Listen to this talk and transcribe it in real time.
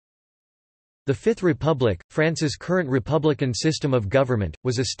The Fifth Republic, France's current republican system of government,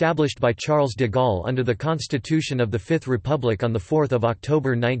 was established by Charles de Gaulle under the Constitution of the Fifth Republic on 4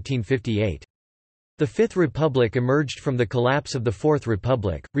 October 1958. The Fifth Republic emerged from the collapse of the Fourth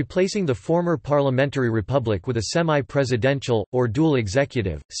Republic, replacing the former parliamentary republic with a semi-presidential, or dual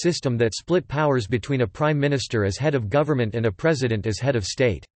executive, system that split powers between a prime minister as head of government and a president as head of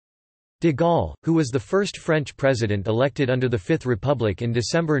state. De Gaulle, who was the first French president elected under the Fifth Republic in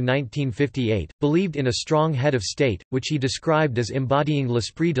December 1958, believed in a strong head of state, which he described as embodying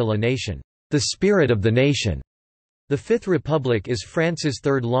l'esprit de la nation, the spirit of the nation. The Fifth Republic is France's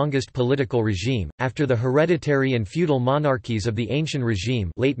third longest political regime, after the hereditary and feudal monarchies of the Ancien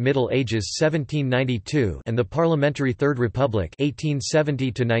Regime late Middle Ages 1792 and the parliamentary Third Republic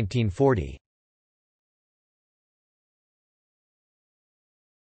 1870–1940.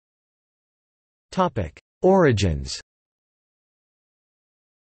 Origins.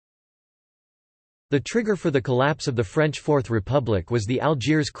 The trigger for the collapse of the French Fourth Republic was the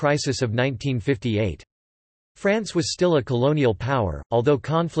Algiers crisis of 1958. France was still a colonial power, although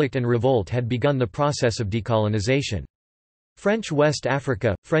conflict and revolt had begun the process of decolonization. French West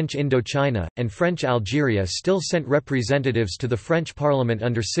Africa, French Indochina, and French Algeria still sent representatives to the French Parliament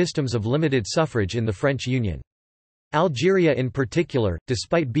under systems of limited suffrage in the French Union. Algeria in particular,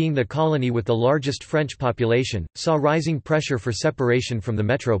 despite being the colony with the largest French population, saw rising pressure for separation from the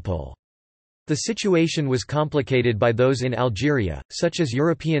metropole. The situation was complicated by those in Algeria, such as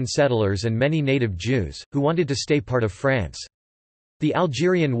European settlers and many native Jews, who wanted to stay part of France. The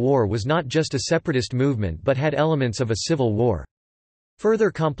Algerian War was not just a separatist movement but had elements of a civil war. Further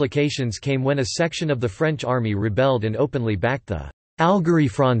complications came when a section of the French army rebelled and openly backed the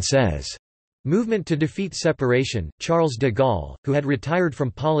Algérie Française movement to defeat separation. Charles de Gaulle, who had retired from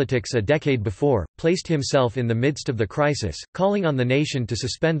politics a decade before, placed himself in the midst of the crisis, calling on the nation to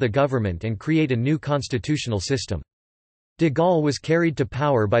suspend the government and create a new constitutional system. De Gaulle was carried to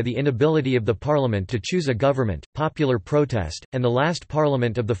power by the inability of the parliament to choose a government, popular protest, and the last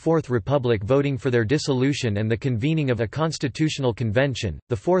parliament of the Fourth Republic voting for their dissolution and the convening of a constitutional convention.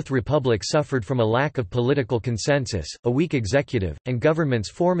 The Fourth Republic suffered from a lack of political consensus, a weak executive, and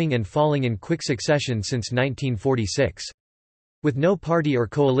governments forming and falling in quick succession since 1946. With no party or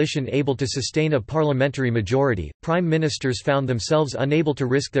coalition able to sustain a parliamentary majority, prime ministers found themselves unable to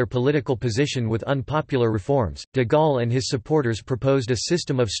risk their political position with unpopular reforms. De Gaulle and his supporters proposed a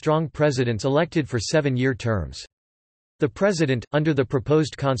system of strong presidents elected for 7-year terms. The president, under the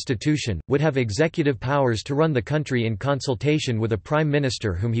proposed constitution, would have executive powers to run the country in consultation with a prime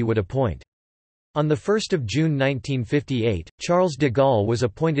minister whom he would appoint. On 1 June 1958, Charles de Gaulle was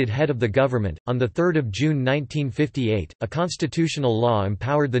appointed head of the government. On 3 June 1958, a constitutional law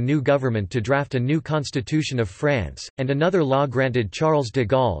empowered the new government to draft a new constitution of France, and another law granted Charles de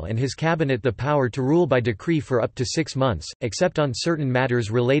Gaulle and his cabinet the power to rule by decree for up to 6 months, except on certain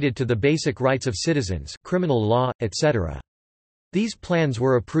matters related to the basic rights of citizens, criminal law, etc. These plans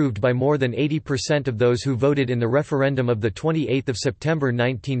were approved by more than 80% of those who voted in the referendum of 28 September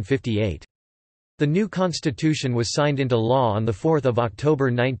 1958. The new constitution was signed into law on 4 October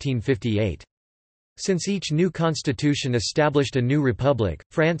 1958. Since each new constitution established a new republic,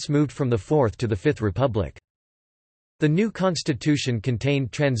 France moved from the Fourth to the Fifth Republic. The new constitution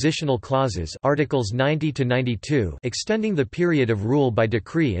contained transitional clauses, Articles 90 to 92, extending the period of rule by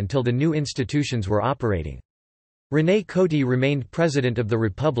decree until the new institutions were operating. René Coty remained president of the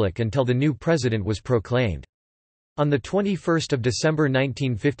republic until the new president was proclaimed. On 21 December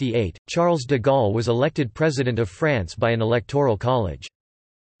 1958, Charles de Gaulle was elected President of France by an electoral college.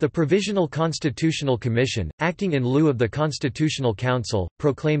 The Provisional Constitutional Commission, acting in lieu of the Constitutional Council,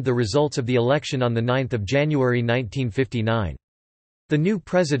 proclaimed the results of the election on 9 January 1959. The new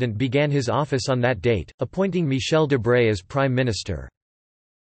president began his office on that date, appointing Michel Debré as Prime Minister.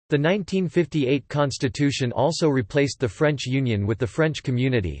 The 1958 constitution also replaced the French Union with the French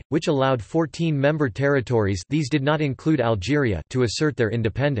Community, which allowed 14 member territories, these did not include Algeria, to assert their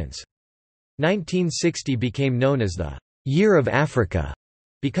independence. 1960 became known as the Year of Africa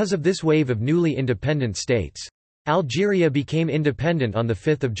because of this wave of newly independent states. Algeria became independent on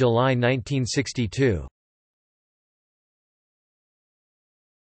 5 July 1962.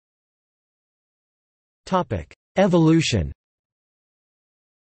 Evolution.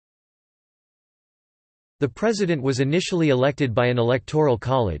 The president was initially elected by an electoral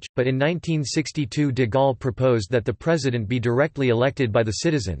college, but in 1962 de Gaulle proposed that the president be directly elected by the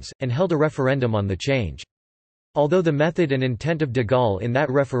citizens, and held a referendum on the change. Although the method and intent of de Gaulle in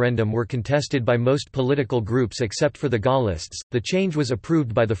that referendum were contested by most political groups except for the Gaullists, the change was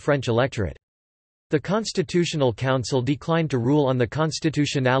approved by the French electorate. The Constitutional Council declined to rule on the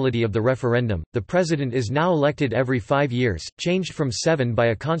constitutionality of the referendum. The president is now elected every 5 years, changed from 7 by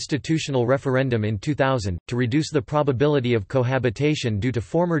a constitutional referendum in 2000, to reduce the probability of cohabitation due to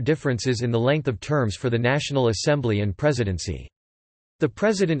former differences in the length of terms for the National Assembly and presidency. The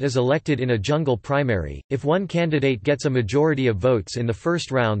president is elected in a jungle primary. If one candidate gets a majority of votes in the first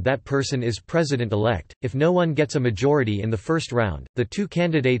round, that person is president-elect. If no one gets a majority in the first round, the two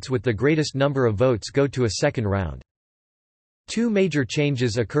candidates with the greatest number of votes go to a second round. Two major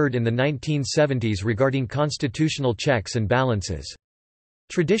changes occurred in the 1970s regarding constitutional checks and balances.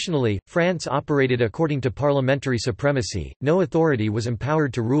 Traditionally, France operated according to parliamentary supremacy. No authority was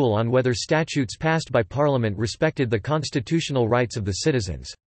empowered to rule on whether statutes passed by parliament respected the constitutional rights of the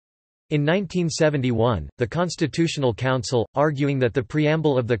citizens. In 1971, the Constitutional Council, arguing that the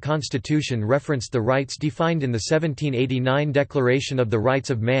preamble of the Constitution referenced the rights defined in the 1789 Declaration of the Rights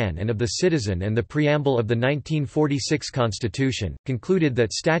of Man and of the Citizen and the preamble of the 1946 Constitution, concluded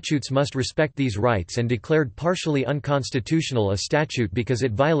that statutes must respect these rights and declared partially unconstitutional a statute because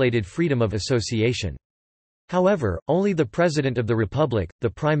it violated freedom of association. However, only the President of the Republic, the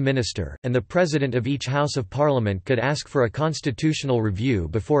Prime Minister, and the President of each House of Parliament could ask for a constitutional review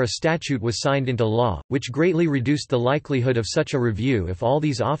before a statute was signed into law, which greatly reduced the likelihood of such a review if all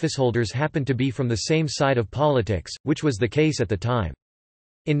these officeholders happened to be from the same side of politics, which was the case at the time.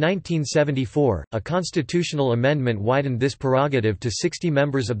 In 1974, a constitutional amendment widened this prerogative to 60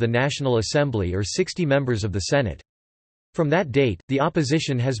 members of the National Assembly or 60 members of the Senate. From that date, the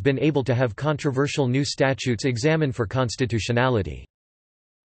opposition has been able to have controversial new statutes examined for constitutionality.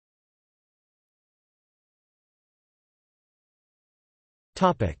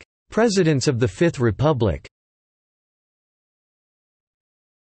 Presidents of the Fifth Republic.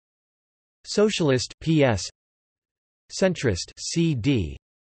 Socialist PS, Centrist CD,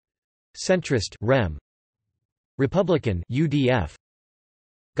 Centrist REM, Republican UDF,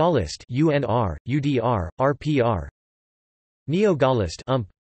 Gaullist UNR, UDR, RPR, Neo-Gaullist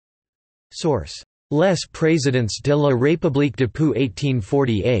Source: Les Présidents de la République depuis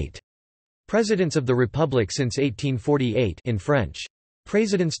 1848. Presidents of the Republic since 1848 in French.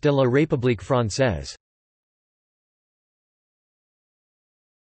 Présidents de la République française.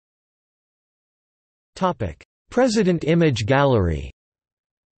 Topic: President Image Gallery.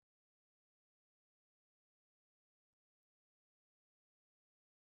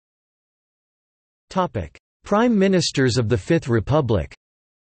 Topic: Prime Ministers of the Fifth Republic.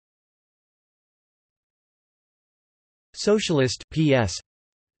 Socialist PS,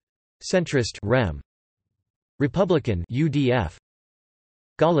 Centrist REM, Republican UDF,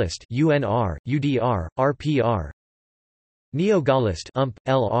 Gaullist UNR, UDR, RPR, Neo-Gaullist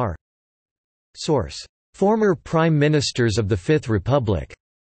LR. Source: Former Prime Ministers of the Fifth Republic.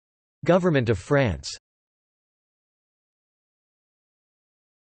 Government of France.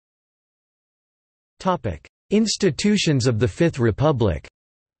 Topic: Institutions of the Fifth Republic.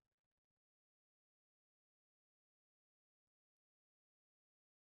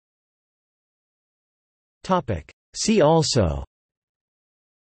 Topic: See also.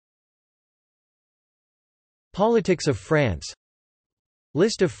 Politics of France.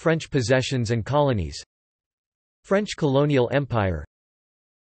 List of French possessions and colonies. French colonial empire.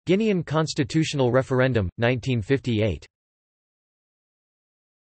 Guinean constitutional referendum, 1958.